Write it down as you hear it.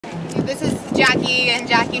This is Jackie and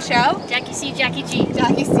Jackie show. Jackie C, Jackie G.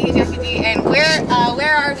 Jackie C, Jackie G. And where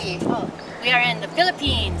are we? Oh, we are in the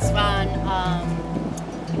Philippines on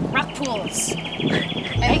rock pools.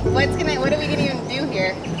 And what are we gonna even do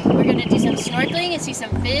here? We're gonna do some snorkeling and see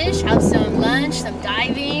some fish, have some lunch, some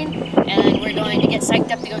diving, and we're going to get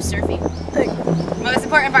psyched up to go surfing. Most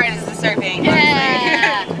important part is the surfing.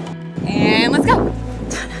 Yeah. And let's go.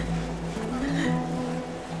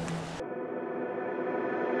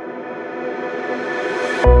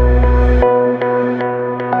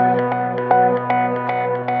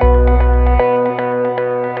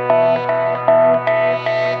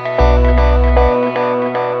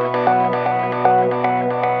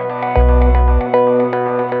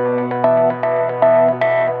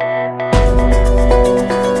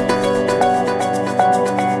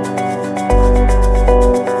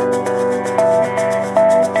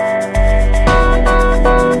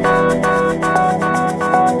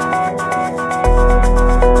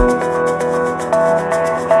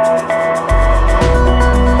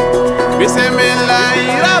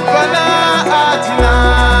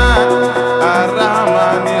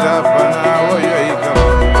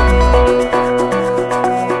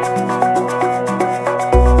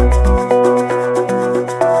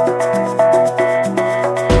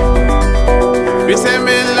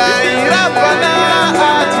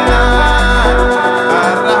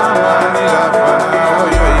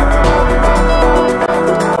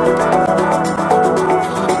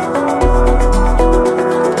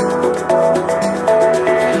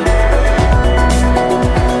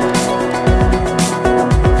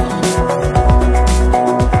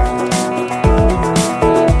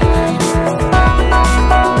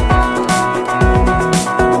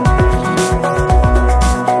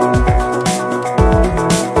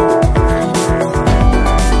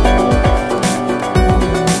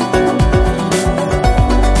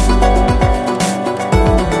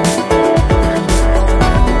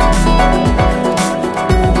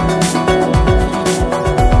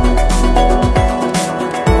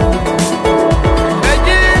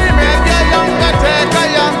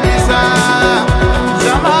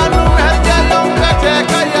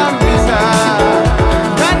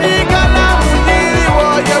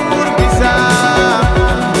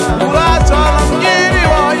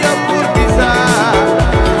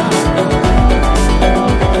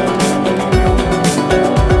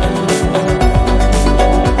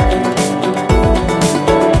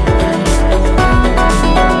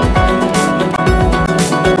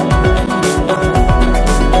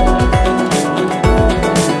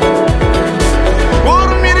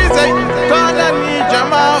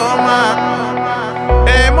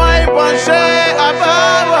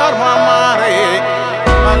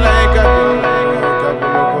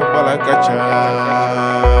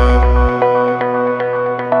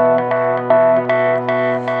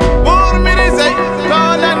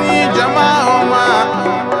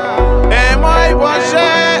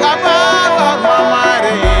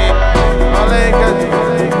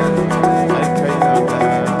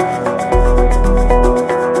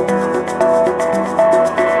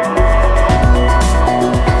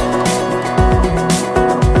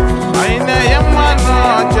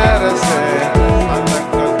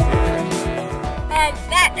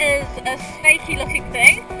 That is a snaky looking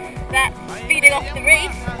thing that's feeding off the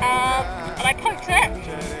reef, and I poked it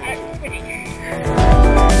and it's pretty.